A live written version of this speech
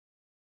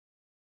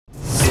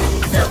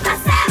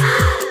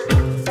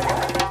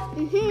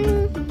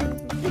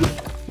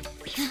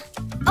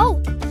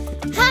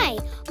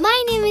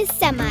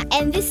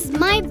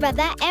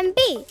brother MB.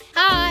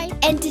 Hi.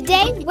 And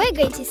today we're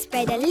going to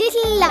spread a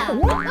little love.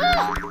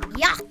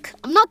 Yuck.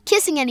 I'm not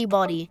kissing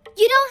anybody.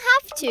 You don't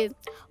have to.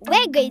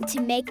 We're going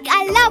to make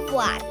a love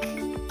work.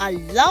 A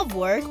love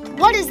work?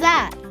 What is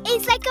that?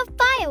 It's like a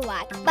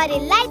firework, but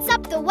it lights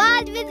up the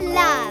world with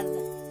love.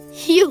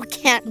 You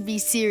can't be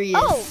serious.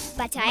 Oh,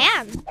 but I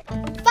am.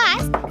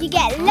 First, you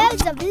get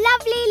loads of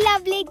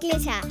lovely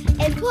glitter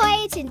and pour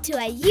it into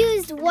a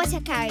used water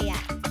carrier.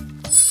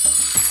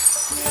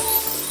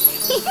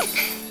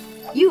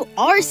 You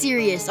are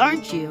serious,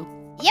 aren't you?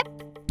 Yep.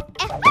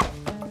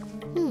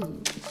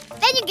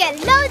 Then you get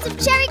loads of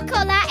cherry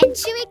cola and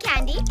chewy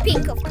candy,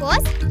 pink of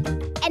course,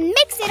 and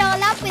mix it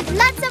all up with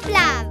lots of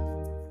love.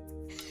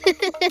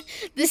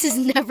 This is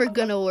never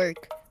gonna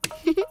work.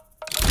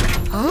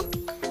 Huh?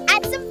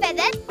 Add some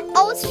feathers,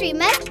 old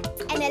streamers,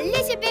 and a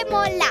little bit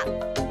more love.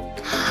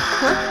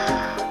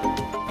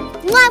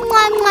 Mwah,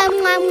 mwah, mwah,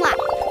 mwah, mwah.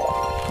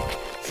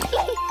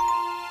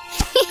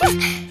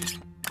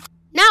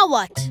 Now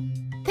what?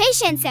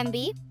 Patience,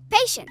 MB.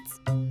 Patience.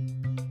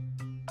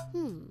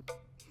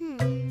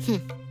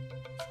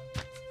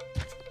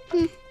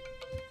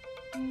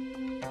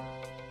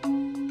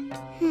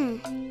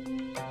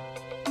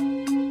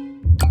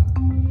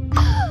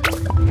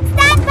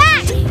 Stand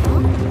back!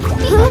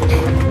 Look!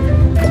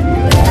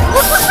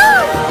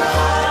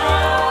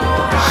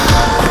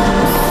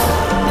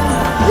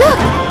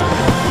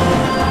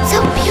 So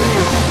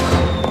beautiful.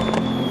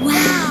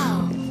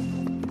 Wow.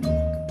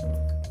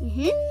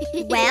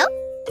 Well?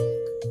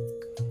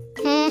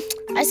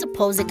 I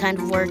suppose it kind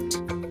of worked.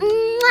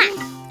 Mwah.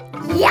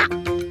 Yeah.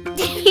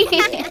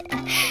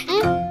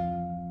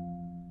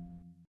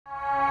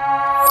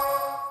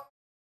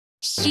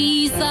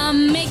 She's a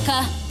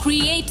maker,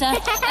 creator,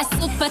 a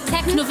super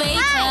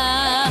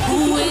technovator.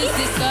 Who is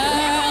this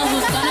girl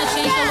who's gonna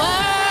change the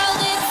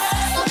world? It's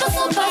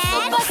super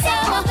Sema.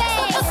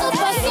 Super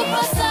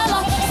Sema.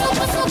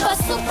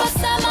 Super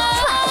Sema.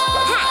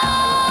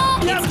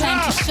 It's time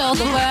to show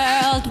the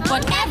world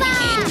what every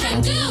kid can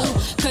do.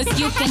 'Cause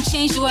you can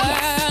change the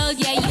world.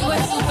 Yeah, you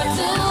are super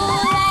too.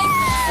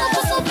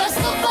 Like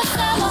super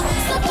Sema.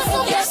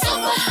 You're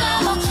super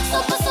Sema.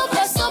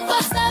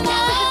 Super Sema.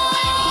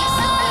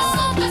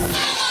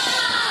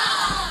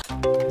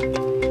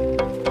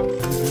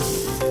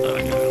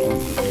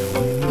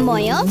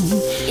 Moyo,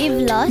 if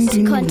lost,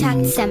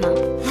 contact Sema.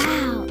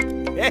 Wow.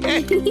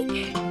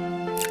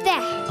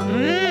 There.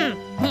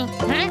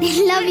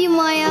 Love you,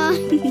 Moyo.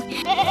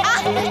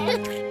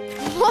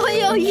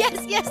 Moyo,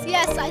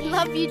 yes, I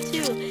love you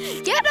too.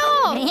 Get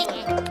off!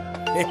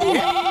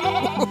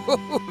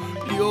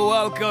 You're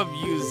welcome,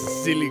 you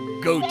silly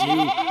goat,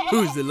 you.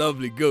 Who's the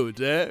lovely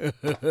goat, eh?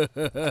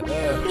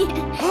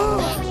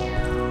 Huh?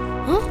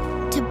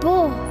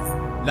 Tobor.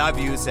 Love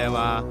you,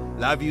 Sema.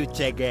 Love you,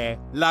 Chege.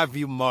 Love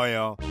you,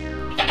 Moyo.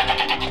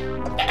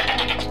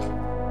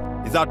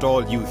 Is that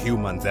all you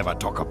humans ever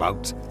talk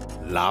about?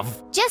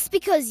 Love? Just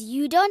because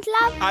you don't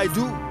love? I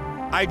do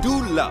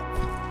love.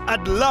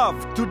 I'd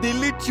love to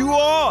delete you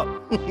all.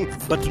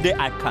 But today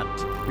I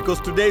can't. Because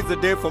today is the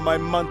day for my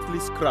monthly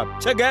scrub.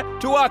 Chege,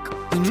 to work.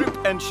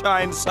 Strip and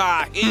shine,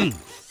 Sahi.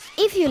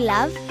 If you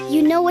love,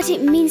 you know what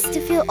it means to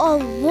feel all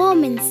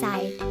warm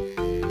inside.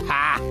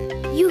 Ha!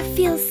 You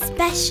feel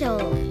special.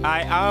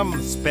 I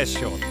am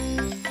special.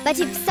 But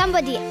if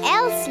somebody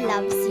else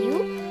loves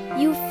you,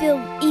 you feel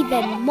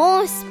even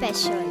more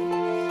special.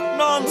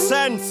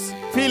 Nonsense!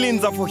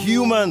 Feelings are for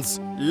humans.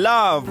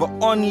 Love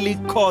only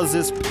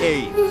causes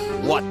pain.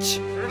 Watch.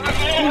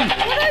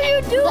 What are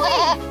you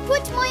doing?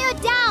 Put Moyo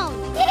down.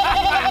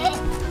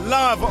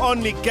 Love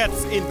only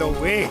gets in the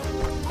way.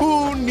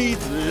 Who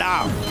needs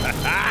love?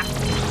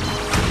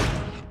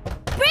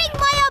 Bring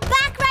Moyo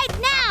back right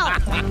now.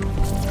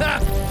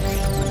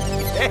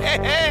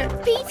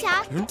 Peter,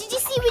 did you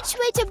see which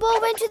way Tobor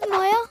went with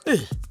Moyo?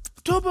 Hey,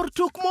 Tobor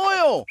took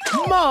Moyo.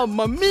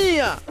 Mamma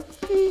mia!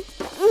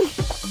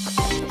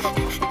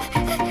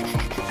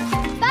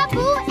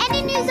 Babu,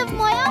 any news of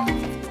Moyo?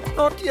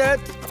 Not yet.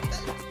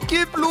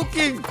 Keep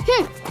looking.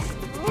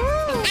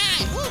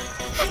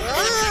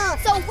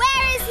 So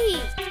where is he?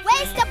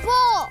 Where's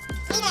Tobor?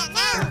 We don't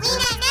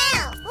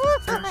know.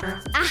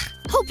 Ah,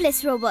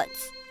 hopeless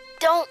robots.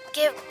 Don't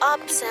give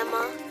up,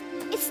 Sema.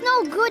 It's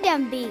no good,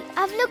 MB.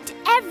 I've looked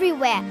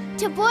everywhere.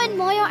 Tobor and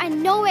Moyo are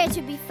nowhere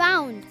to be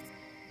found.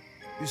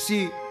 You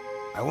see,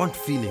 I want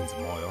feelings,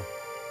 Moyo.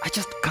 I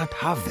just can't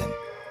have them.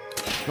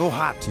 No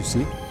heart, you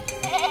see.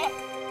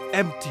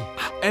 Empty.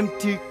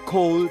 Empty,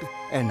 cold,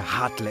 and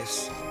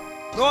heartless.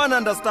 No one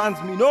understands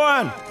me, no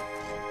one.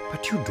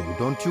 But you do,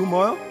 don't you,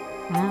 Moyo?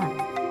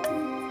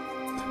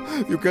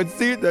 You can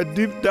see that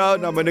deep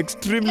down I'm an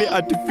extremely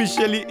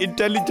artificially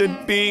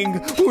intelligent being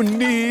who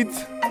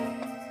needs...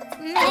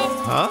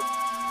 Huh?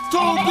 To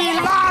be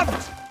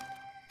loved!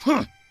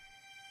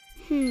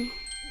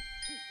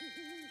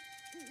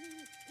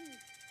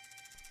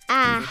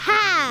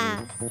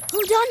 Aha!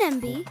 Hold on,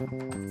 MB.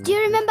 Do you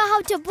remember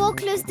how Tobor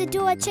closed the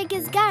door at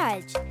Chege's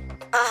garage?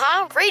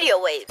 Radio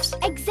waves.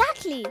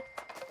 Exactly.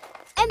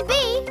 MB,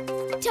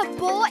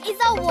 Tobor is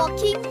a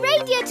walking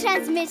radio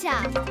transmitter.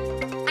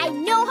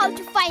 how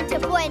to find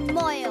Tobor and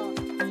Moyo.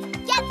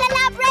 Get the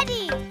lab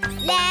ready.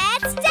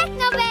 Let's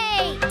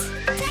technovate.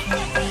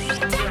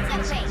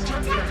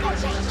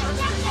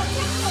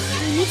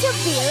 We need to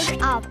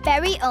build our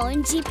very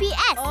own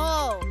GPS.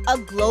 Oh, a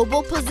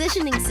global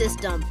positioning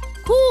system.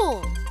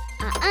 Cool.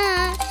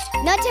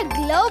 Not a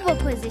global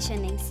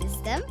positioning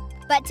system,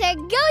 but a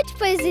goat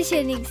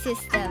positioning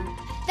system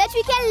that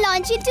we can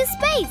launch into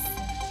space.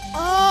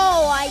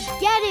 Oh, I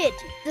get it.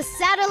 The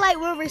satellite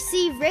will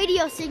receive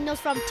radio signals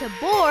from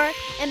Tobor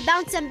and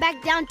bounce them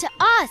back down to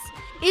us.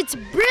 It's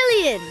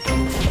brilliant.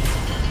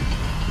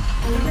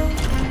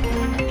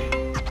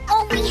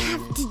 All we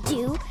have to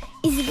do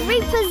is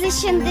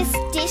reposition this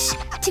dish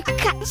to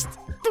catch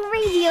the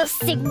radio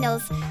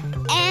signals.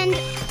 And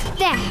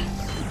there.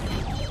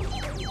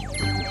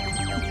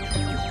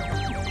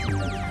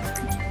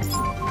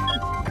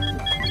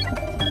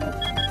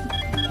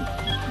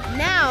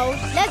 Now,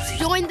 let's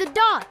join the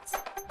dots.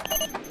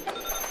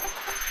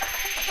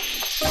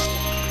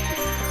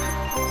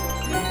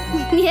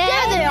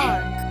 There they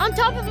are, on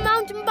top of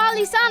Mountain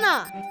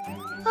Balisana.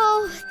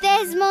 Oh,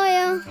 there's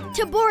Moyo.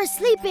 Tobor is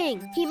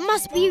sleeping. He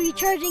must be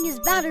recharging his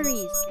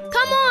batteries.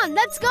 Come on,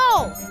 let's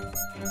go.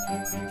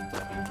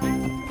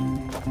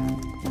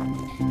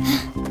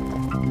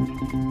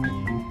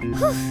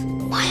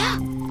 Moyo.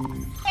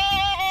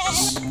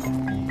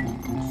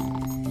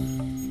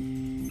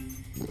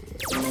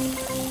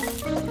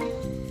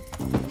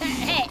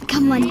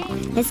 Come on,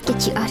 let's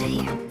get you out of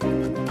here.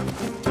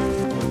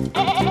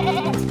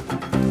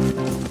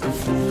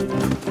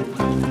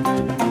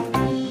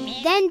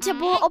 Then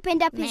Tobor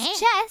opened up his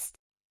chest,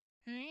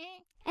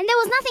 and there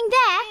was nothing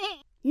there.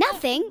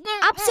 Nothing?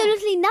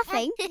 Absolutely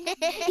nothing.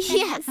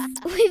 Yes,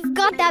 we've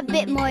got that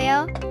bit,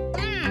 Moyo.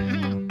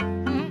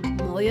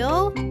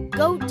 Moyo,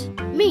 goat,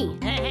 me.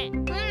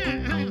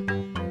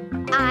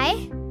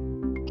 I,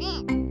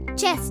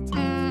 chest,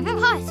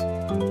 heart,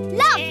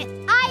 love.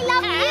 I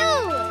love you.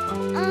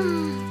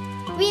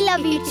 We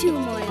love you too,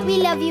 Moyo. We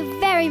love you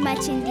very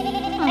much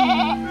indeed.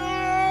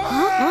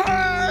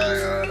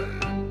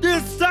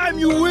 This time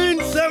you win,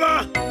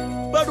 Sema.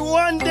 But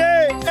one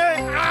day,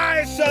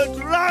 I shall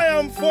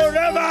triumph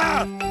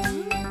forever.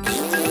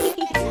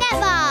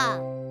 Never.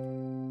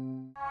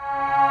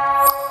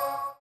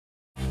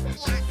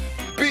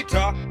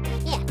 Peter,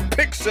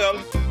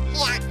 Pixel,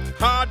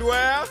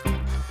 hardware,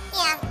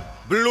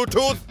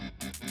 Bluetooth.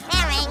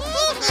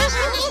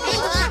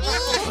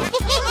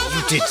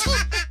 You did.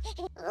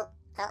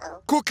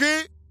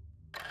 Cookie.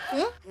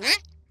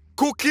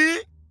 Cookie.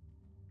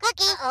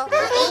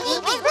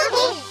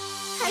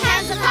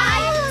 Hands up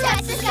high,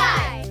 touch the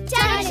sky.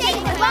 Turn and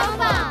shake the bum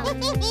bum.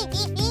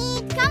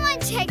 Come on,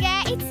 Chugga,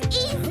 it's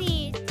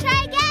easy. Try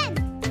again.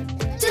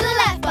 To the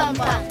left bum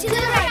bum, to the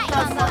right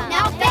bum bum.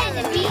 Now bend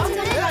and beat to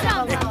the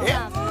drum bum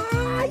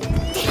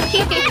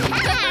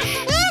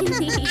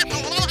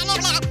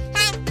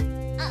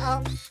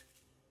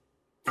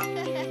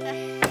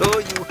Oh,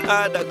 you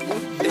had a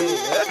good day.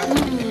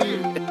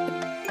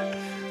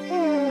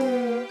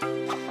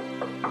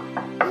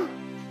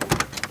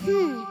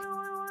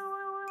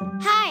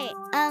 Hi,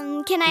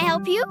 can I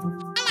help you?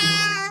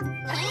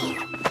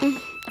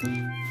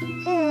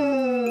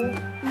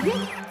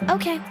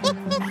 Okay.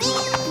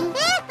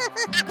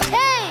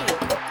 Hey!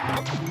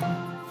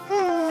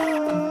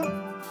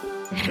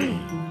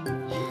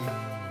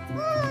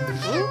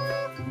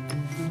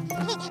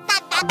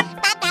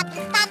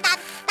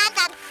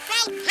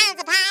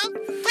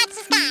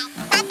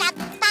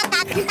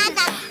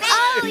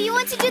 Oh, you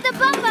want to do the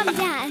bum bum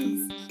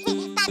dance?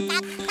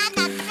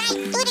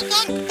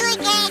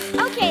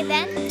 Okay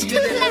then. To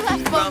the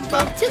left bum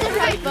bum, to the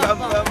right bum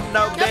bum.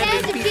 Now Now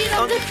bend and beat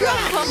on the drum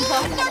bum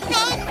bum.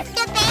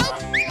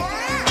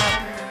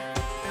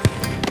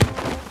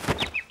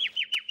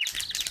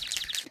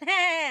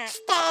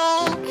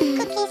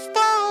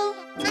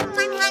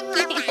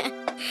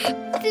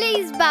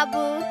 Please,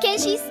 Babu, can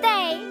she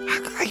stay?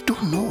 I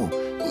don't know.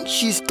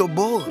 She's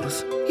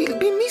Tobor's. He'll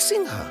be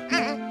missing her.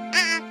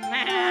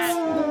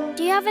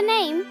 Do you have a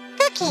name?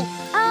 Cookie.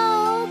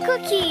 Oh,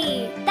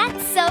 Cookie.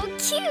 That's so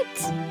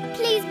cute.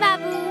 Please,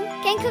 Babu,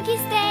 can Cookie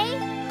stay?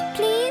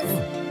 Please?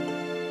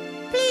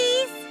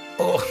 Please?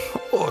 Oh,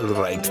 all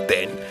right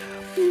then.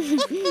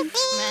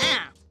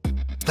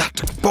 That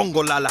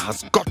Bongolala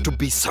has got to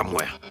be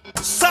somewhere.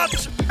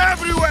 Search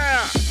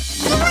everywhere!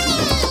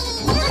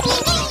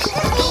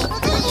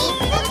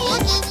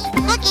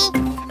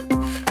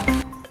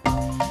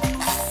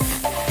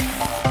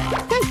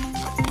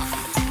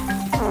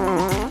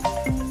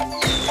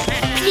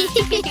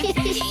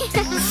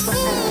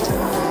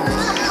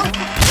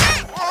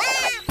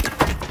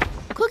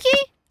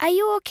 Cookie? Are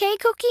you okay,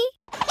 Cookie?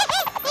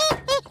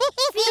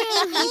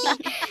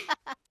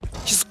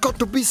 She's got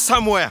to be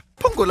somewhere.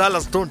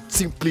 Pongolalas don't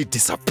simply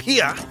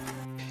disappear.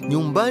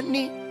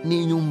 Nyumbani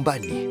ni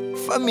nyumbani.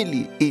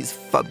 Family is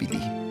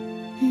family.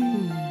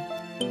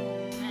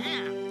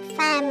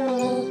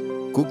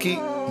 Family. Cookie,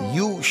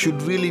 you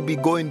should really be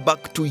going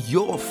back to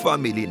your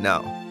family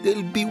now.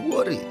 They'll be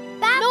worried.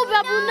 No,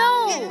 Babu,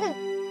 no!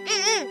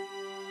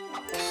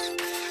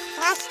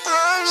 No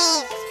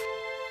stories.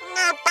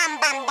 No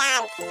bum-bum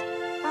dance.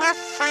 No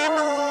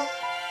family.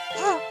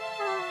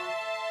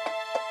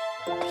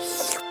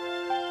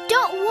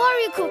 Don't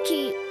worry,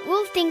 Cookie.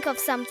 We'll think of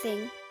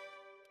something.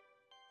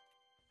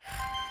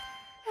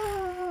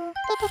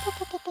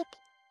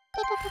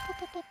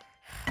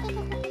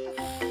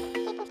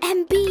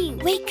 MB,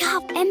 wake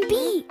up,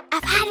 MB.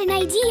 I've had an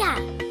idea.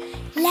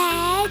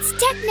 Let's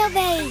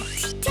technovate.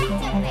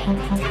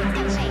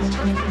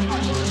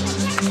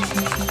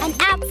 An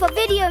app for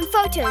video and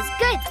photos.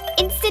 Good.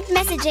 Instant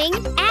messaging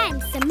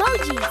and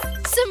Semojis.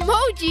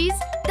 Semojis?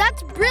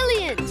 That's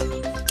brilliant!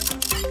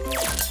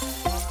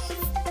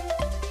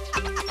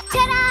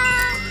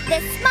 Ta-da! The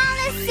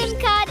smallest SIM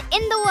card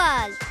in the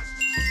world.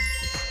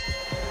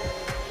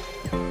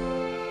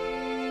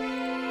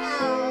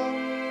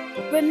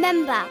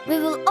 Remember, we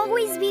will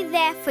always be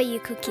there for you,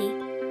 Cookie.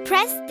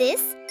 Press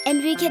this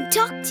and we can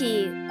talk to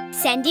you,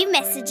 send you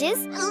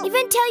messages,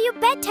 even tell you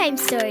bedtime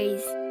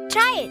stories.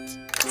 Try it.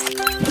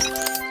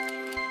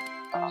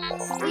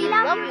 We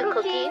love you,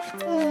 Cookie.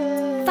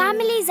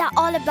 Families are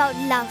all about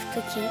love,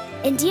 Cookie,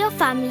 and your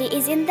family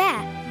is in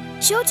there.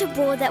 Show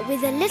Tobor that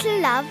with a little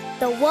love,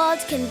 the world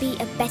can be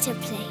a better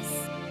place.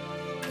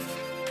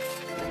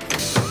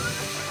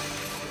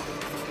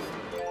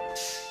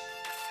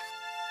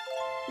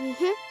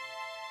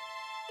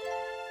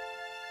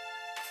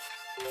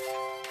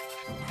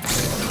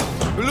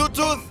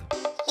 Bluetooth.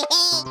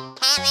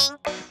 Coming.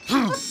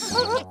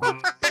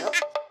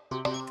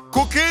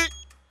 Cookie.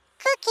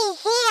 Cookie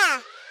here.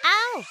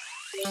 Ow!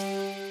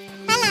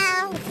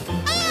 Hello.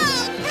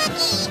 Hey,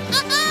 Cookie.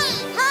 Hey,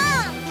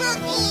 oh,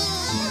 Cookie.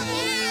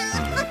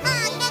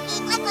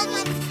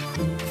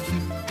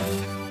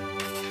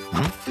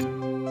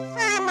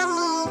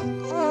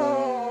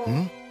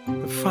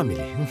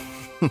 Family.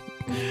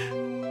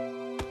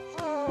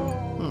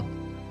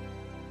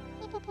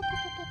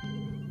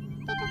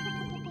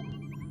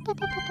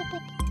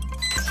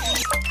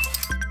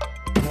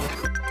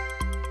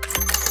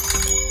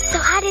 So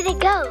how did it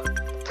go?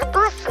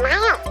 Tobor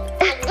smile.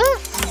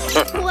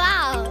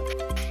 Wow!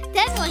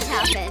 Then what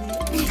happened?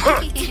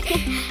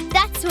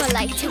 That's more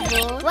like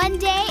Tobor. One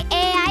day,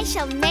 AI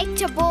shall make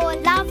Tobor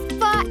love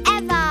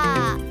forever.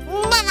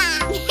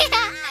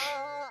 Never.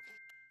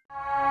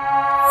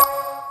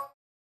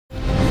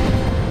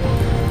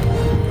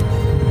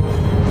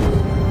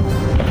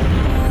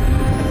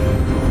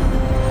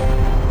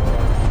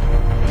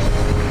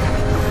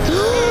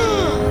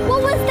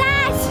 What was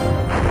that?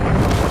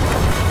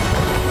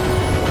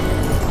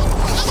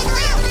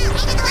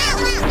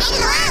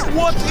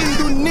 What in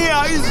Dunia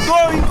is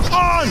going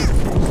on?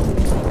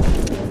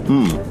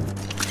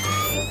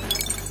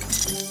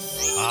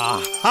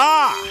 Aha!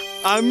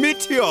 A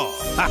meteor!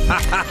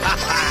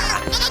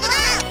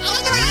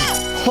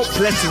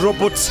 Hopeless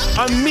robots,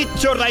 a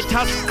meteorite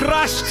has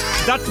crashed.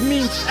 That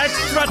means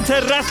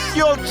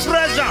extraterrestrial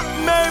treasure,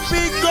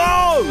 maybe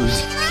gold.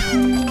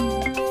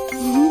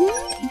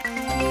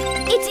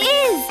 It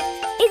is!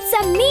 It's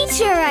a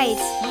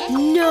meteorite!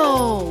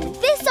 No!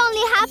 This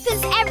only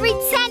happens every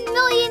 10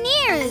 million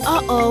years!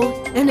 Uh-oh.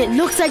 And it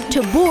looks like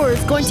Tobor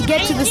is going to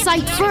get to the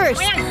site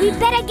first. We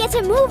better get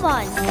a move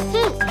on.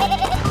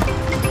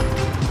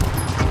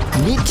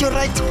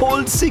 Meteorites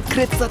hold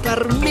secrets that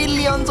are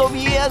millions of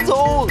years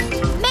old.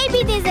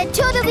 Maybe there's a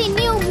totally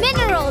new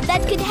mineral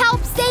that could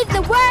help save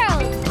the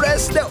world.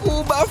 Press the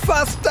uber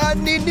faster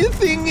ninny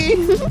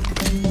thingy.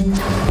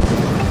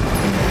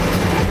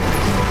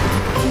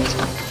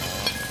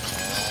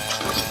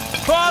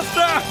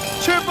 Faster!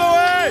 Chip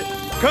away!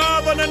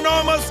 Carve an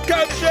enormous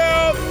sculpture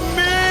of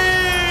me!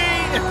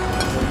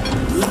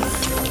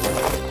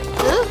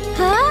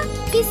 Huh?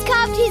 He's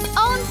carved his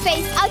own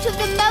face out of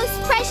the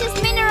most precious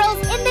minerals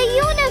in the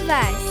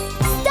universe.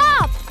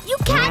 Stop! You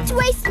can't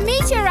waste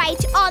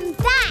meteorite on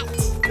that.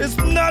 It's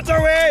not a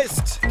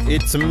waste!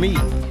 It's me.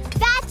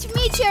 That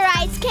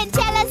meteorite can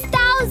tell us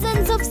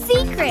thousands of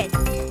secrets.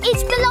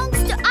 It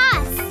belongs to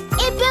us.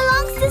 It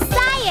belongs to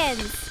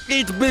science.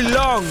 It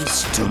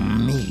belongs to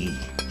me.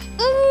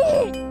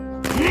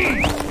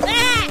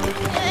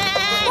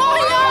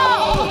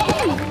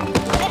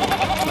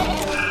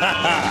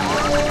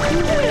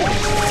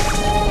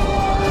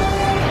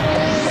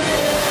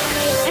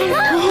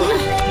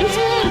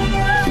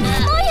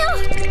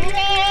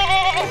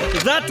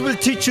 That will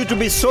teach you to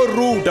be so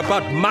rude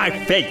about my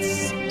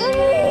face.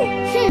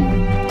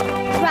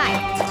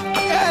 Right.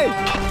 Hey!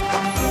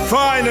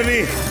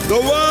 Finally, the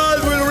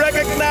world will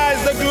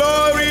recognize the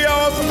glory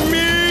of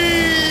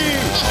me!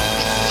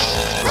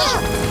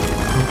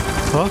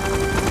 Huh?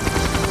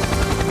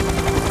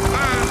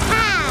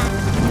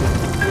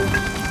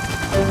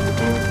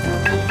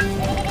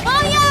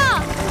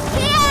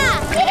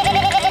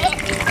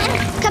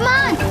 Come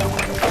on!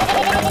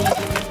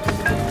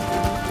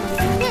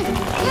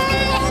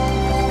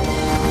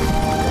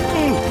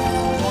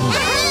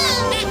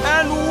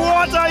 And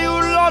what are you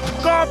lot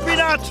gawping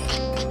at?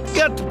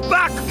 Get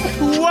back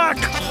to work!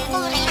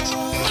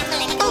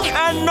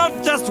 And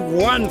not just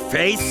one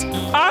face,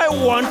 I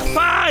want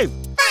 5!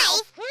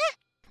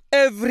 5?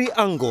 every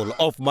angle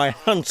of my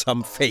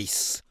handsome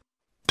face.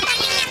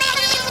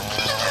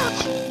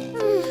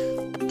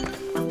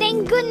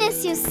 Thank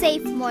goodness you're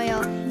safe,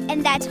 Moyo.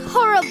 And that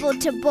horrible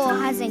Tobor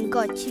hasn't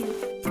got you.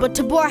 But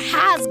Tobor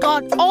has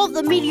got all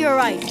the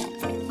meteorite.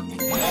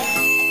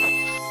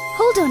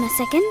 Hold on a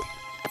second.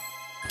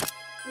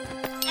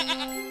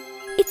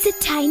 It's a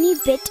tiny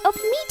bit of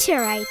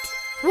meteorite.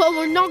 Well,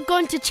 we're not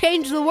going to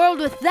change the world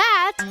with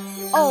that.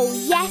 Oh,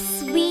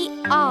 yes, we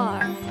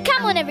are.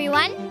 Come on,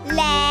 everyone.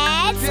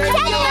 Let's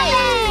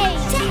technovate!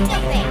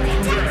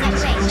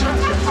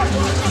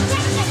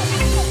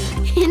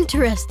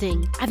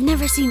 Interesting. I've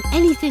never seen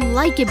anything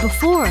like it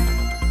before.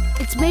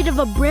 It's made of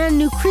a brand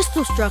new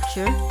crystal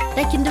structure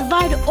that can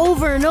divide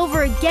over and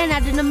over again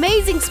at an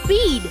amazing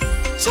speed.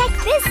 Check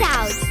this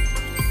out.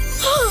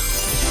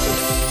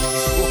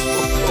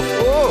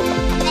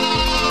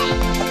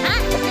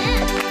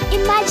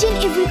 Imagine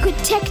if we could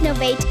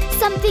technovate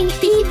something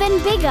even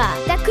bigger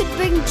that could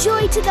bring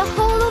joy to the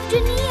whole of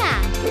Dunia.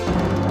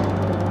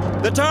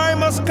 The time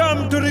has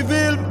come to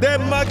reveal the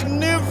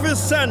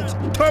magnificent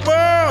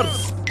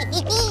Tobors!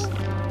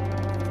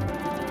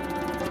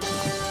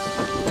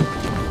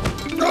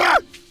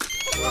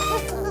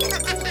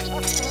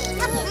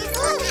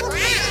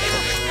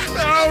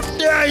 How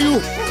dare you!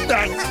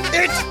 That's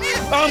it!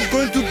 I'm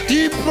going to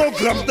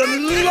deprogram the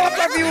lot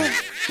of you!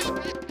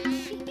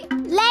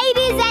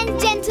 Ladies and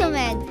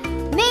gentlemen,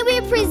 may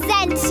we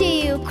present to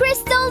you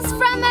crystals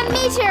from a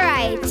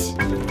meteorite.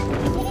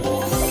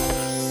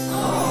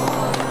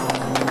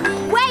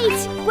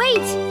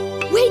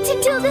 Wait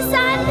until the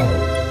sun.